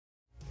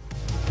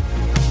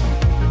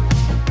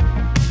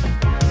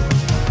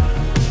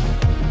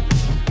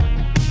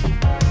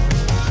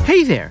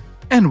Hey there,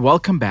 and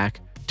welcome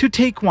back to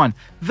Take One,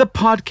 the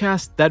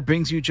podcast that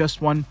brings you just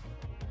one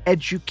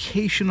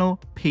educational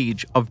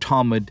page of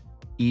Talmud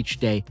each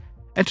day.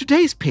 And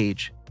today's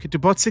page,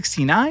 Ketubot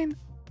 69,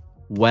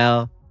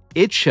 well,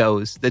 it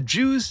shows that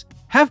Jews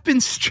have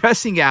been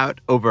stressing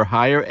out over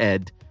higher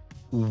ed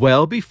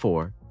well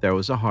before there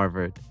was a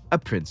Harvard, a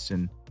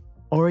Princeton,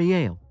 or a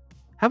Yale.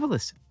 Have a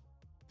listen.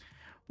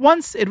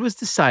 Once it was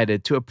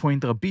decided to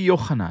appoint Rabbi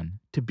Yochanan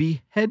to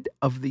be head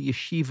of the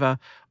yeshiva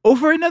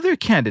over another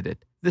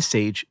candidate, the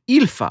sage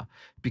Ilfa,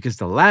 because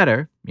the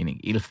latter,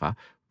 meaning Ilfa,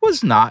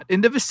 was not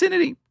in the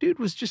vicinity. Dude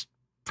was just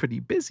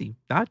pretty busy,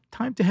 not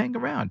time to hang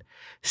around.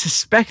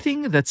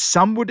 Suspecting that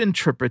some would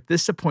interpret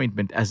this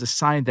appointment as a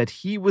sign that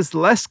he was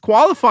less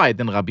qualified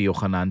than Rabbi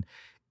Yochanan,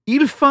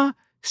 Ilfa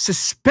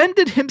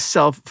suspended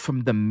himself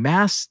from the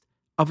mast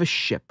of a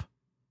ship.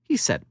 He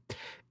said,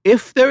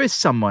 "If there is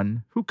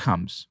someone who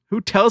comes, who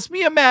tells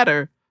me a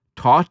matter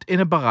taught in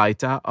a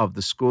baraita of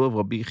the school of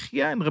Rabbi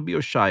Chia and Rabbi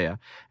Oshaya,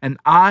 and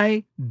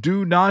I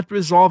do not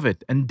resolve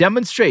it and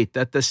demonstrate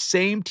that the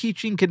same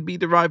teaching can be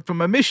derived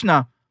from a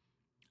Mishnah,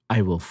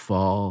 I will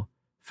fall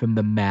from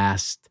the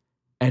mast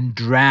and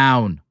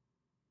drown."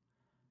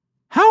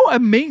 How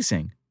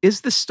amazing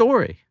is the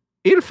story?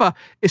 Ilfa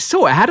is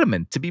so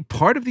adamant to be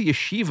part of the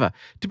yeshiva,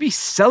 to be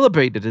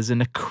celebrated as an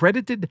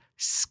accredited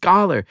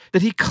scholar,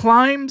 that he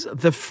climbs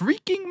the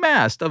freaking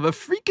mast of a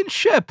freaking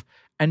ship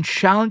and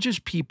challenges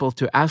people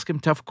to ask him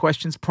tough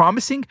questions,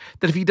 promising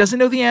that if he doesn't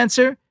know the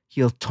answer,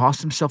 he'll toss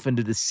himself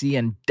into the sea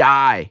and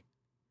die.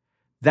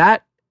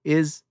 That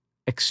is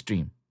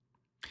extreme.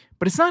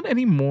 But it's not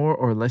any more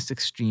or less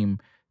extreme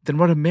than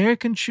what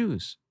American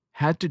Jews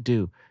had to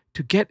do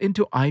to get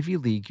into Ivy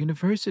League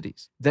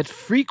universities that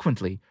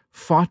frequently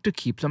fought to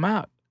keep them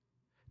out.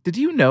 Did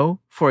you know,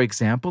 for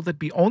example,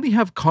 that we only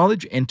have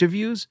college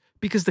interviews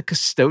because the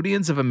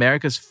custodians of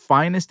America's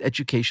finest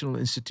educational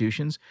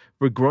institutions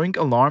were growing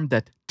alarmed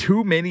that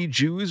too many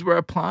Jews were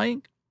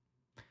applying?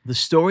 The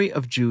story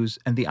of Jews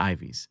and the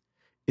Ivies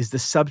is the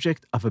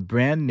subject of a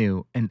brand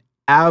new and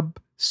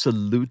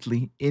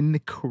absolutely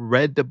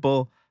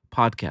incredible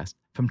podcast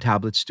from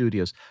Tablet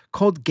Studios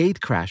called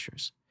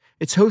Gatecrashers.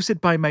 It's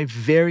hosted by my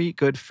very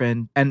good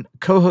friend and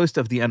co-host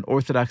of the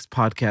Unorthodox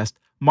podcast,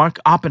 Mark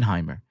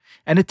Oppenheimer.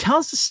 And it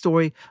tells the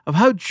story of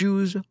how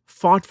Jews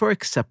fought for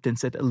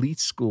acceptance at elite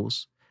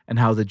schools and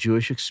how the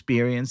Jewish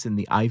experience in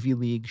the Ivy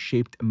League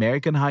shaped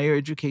American higher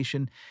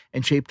education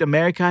and shaped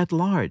America at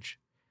large.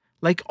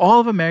 Like all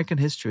of American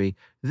history,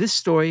 this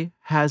story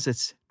has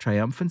its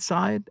triumphant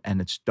side and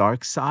its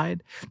dark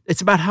side.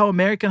 It's about how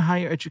American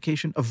higher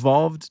education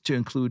evolved to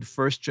include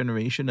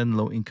first-generation and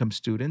low-income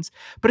students,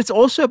 but it's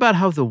also about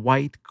how the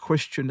white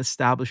Christian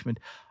establishment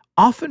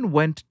often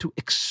went to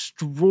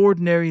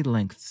extraordinary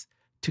lengths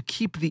to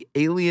keep the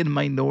alien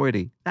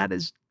minority, that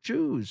is,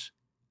 Jews,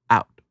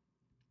 out,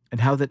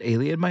 and how that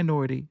alien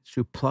minority,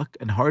 through pluck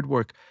and hard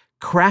work,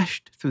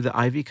 crashed through the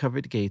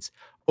ivy-covered gates,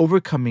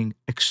 overcoming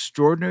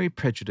extraordinary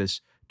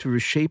prejudice to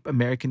reshape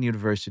American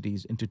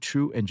universities into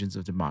true engines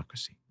of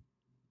democracy.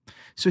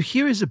 So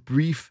here is a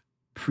brief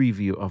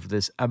preview of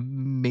this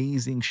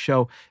amazing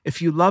show.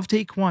 If you love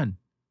Take One,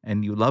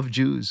 and you love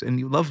Jews, and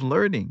you love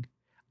learning,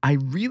 I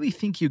really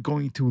think you're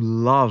going to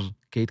love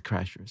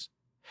Gatecrashers.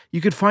 You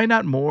could find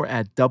out more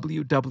at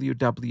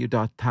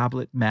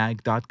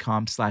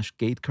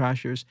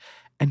www.tabletmag.com/gatecrashers.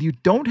 And you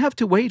don't have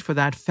to wait for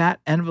that fat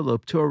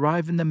envelope to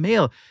arrive in the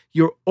mail.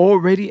 You're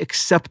already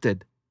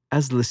accepted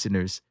as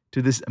listeners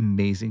to this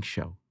amazing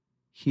show.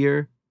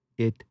 Here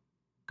it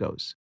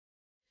goes.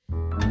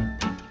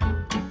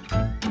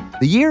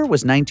 The year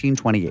was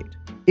 1928.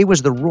 It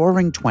was the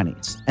roaring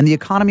 20s, and the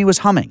economy was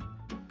humming.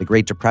 The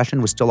Great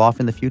Depression was still off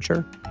in the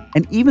future,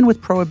 and even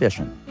with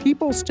Prohibition,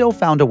 people still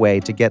found a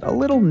way to get a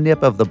little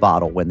nip of the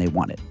bottle when they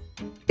wanted.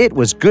 It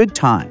was good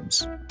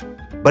times.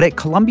 But at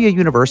Columbia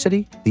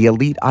University, the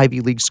elite Ivy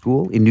League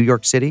school in New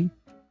York City,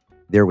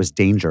 there was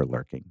danger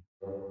lurking.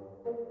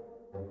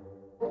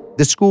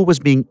 The school was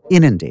being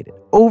inundated,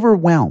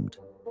 overwhelmed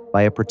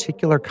by a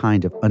particular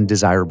kind of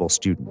undesirable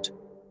student,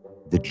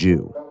 the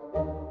Jew.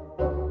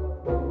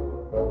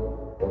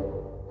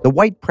 The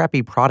white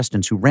preppy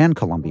Protestants who ran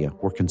Columbia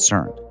were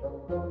concerned.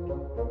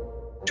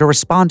 To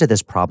respond to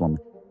this problem,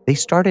 they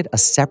started a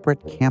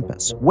separate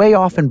campus way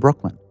off in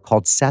Brooklyn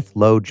called Seth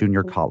Low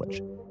Junior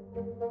College.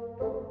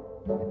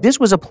 This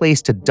was a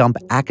place to dump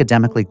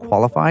academically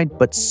qualified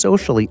but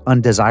socially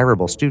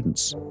undesirable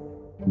students,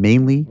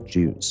 mainly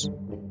Jews.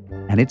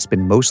 And it's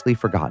been mostly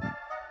forgotten.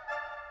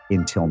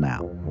 Until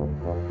now.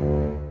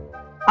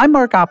 I'm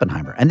Mark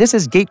Oppenheimer, and this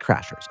is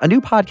Gatecrashers, a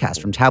new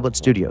podcast from Tablet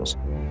Studios.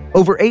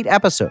 Over 8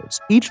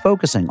 episodes, each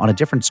focusing on a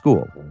different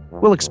school,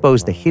 we'll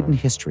expose the hidden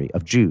history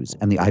of Jews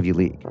and the Ivy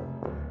League.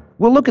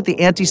 We'll look at the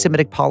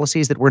anti-Semitic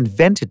policies that were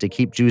invented to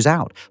keep Jews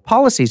out,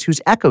 policies whose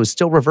echoes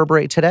still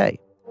reverberate today.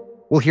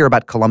 We'll hear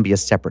about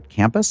Columbia's separate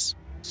campus.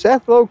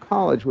 Seth Low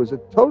College was a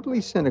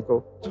totally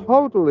cynical,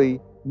 totally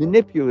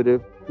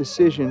manipulative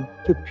decision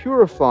to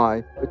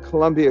purify the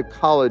Columbia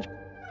College.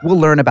 We'll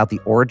learn about the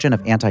origin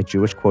of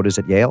anti-Jewish quotas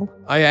at Yale.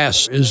 I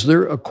asked, is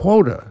there a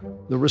quota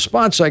The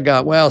response I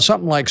got, well,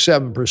 something like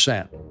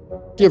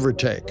 7%, give or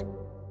take.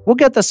 We'll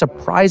get the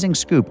surprising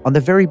scoop on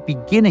the very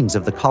beginnings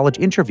of the college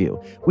interview,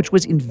 which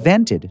was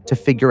invented to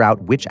figure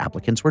out which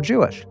applicants were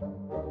Jewish.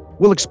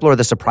 We'll explore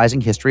the surprising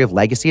history of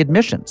legacy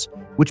admissions,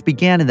 which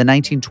began in the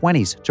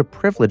 1920s to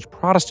privilege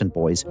Protestant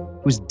boys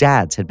whose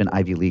dads had been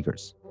Ivy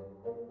Leaguers.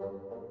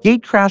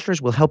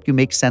 Gatecrashers will help you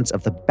make sense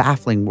of the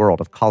baffling world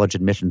of college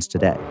admissions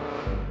today.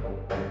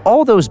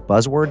 All those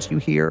buzzwords you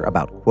hear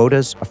about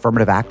quotas,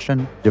 affirmative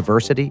action,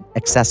 diversity,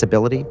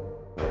 accessibility,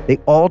 they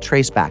all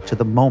trace back to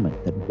the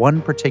moment that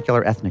one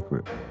particular ethnic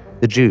group,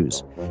 the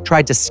Jews,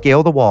 tried to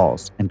scale the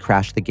walls and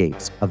crash the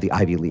gates of the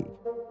Ivy League.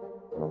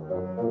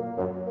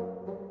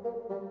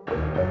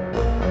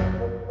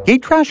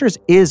 Gatecrashers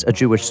is a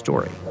Jewish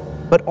story,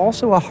 but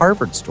also a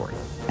Harvard story,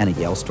 and a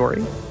Yale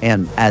story,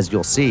 and, as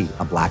you'll see,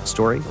 a Black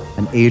story,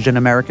 an Asian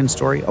American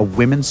story, a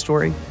women's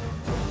story,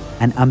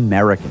 an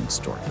American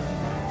story.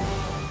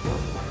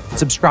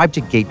 Subscribe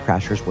to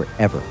Gatecrashers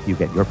wherever you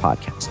get your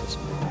podcasts.